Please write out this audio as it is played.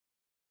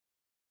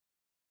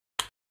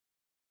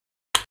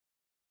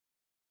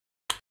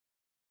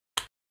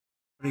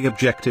The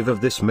objective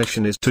of this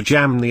mission is to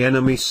jam the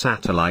enemy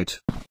satellite.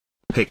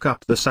 Pick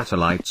up the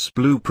satellite's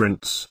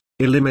blueprints,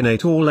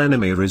 eliminate all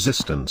enemy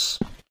resistance.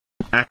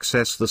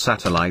 Access the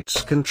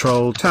satellite's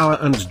control tower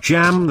and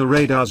jam the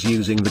radars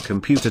using the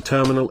computer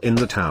terminal in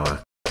the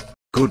tower.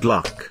 Good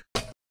luck.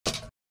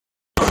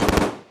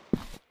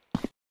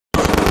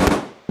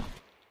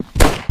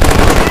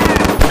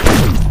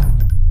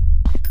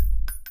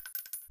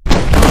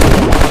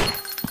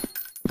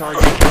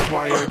 Target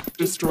acquired.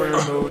 Destroyer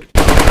mode.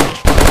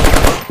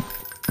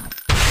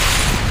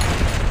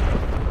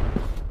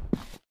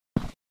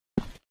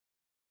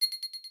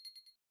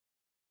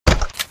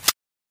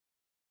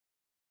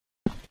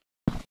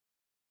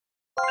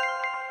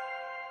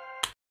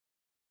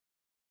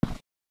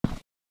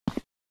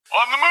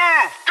 On the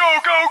move! Go,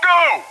 go,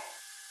 go!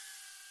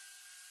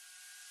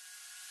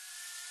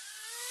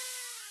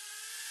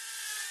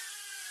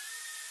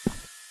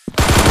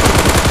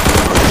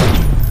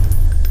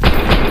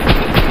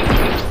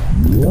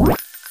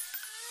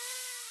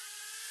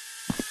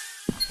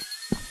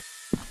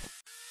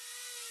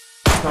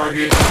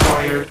 Target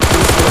acquired.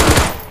 Destroyer.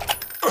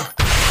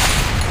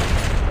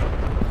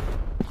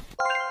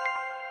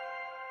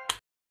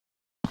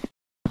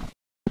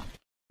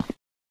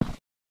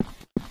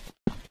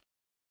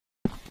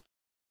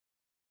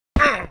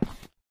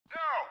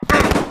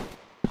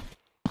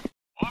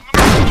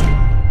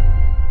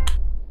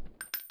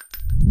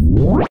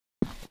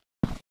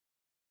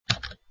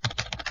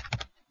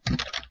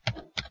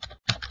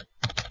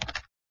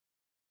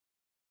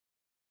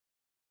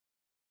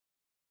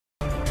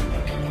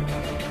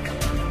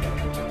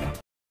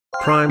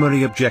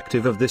 Primary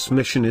objective of this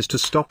mission is to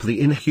stop the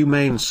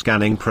inhumane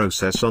scanning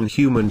process on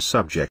human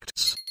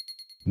subjects.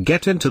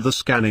 Get into the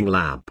scanning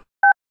lab.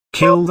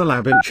 Kill the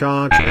lab in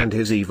charge and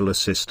his evil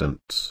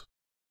assistants.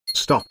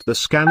 Stop the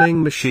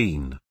scanning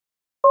machine.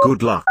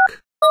 Good luck.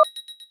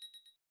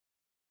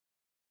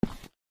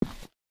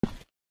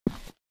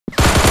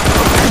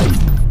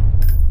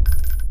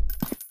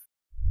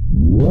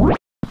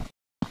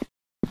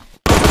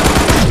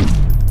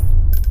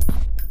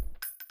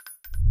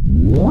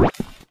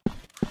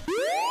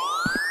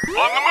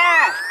 On the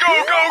move! Go,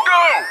 go, go!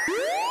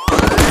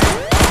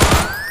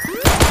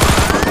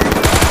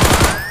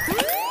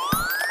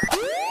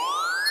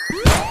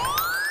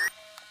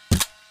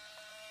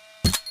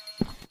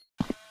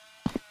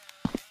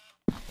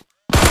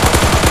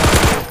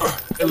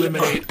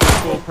 Eliminate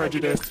full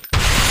prejudice.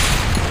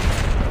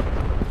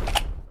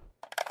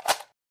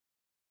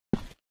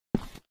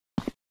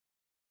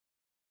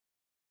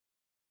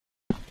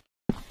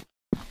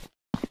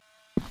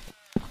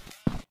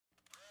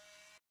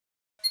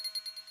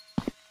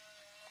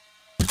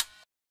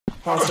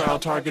 Hostile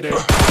targeted.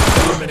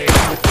 Eliminate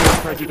with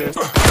full prejudice.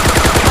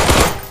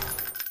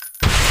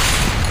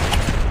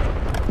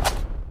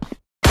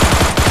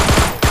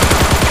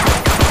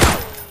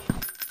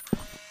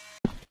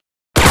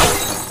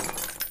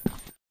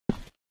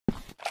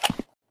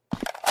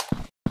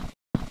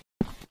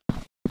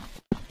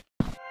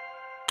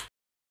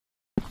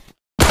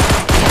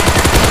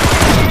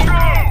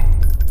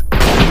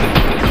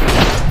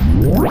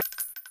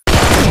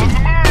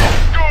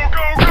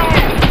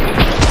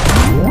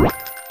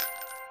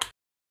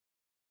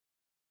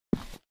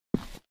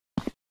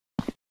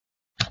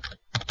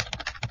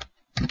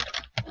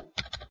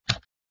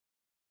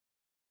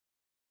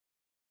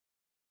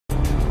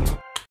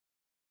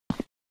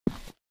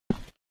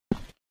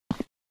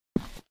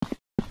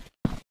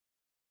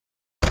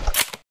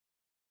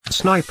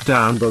 Snipe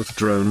down both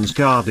drones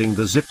guarding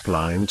the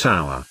zipline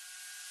tower.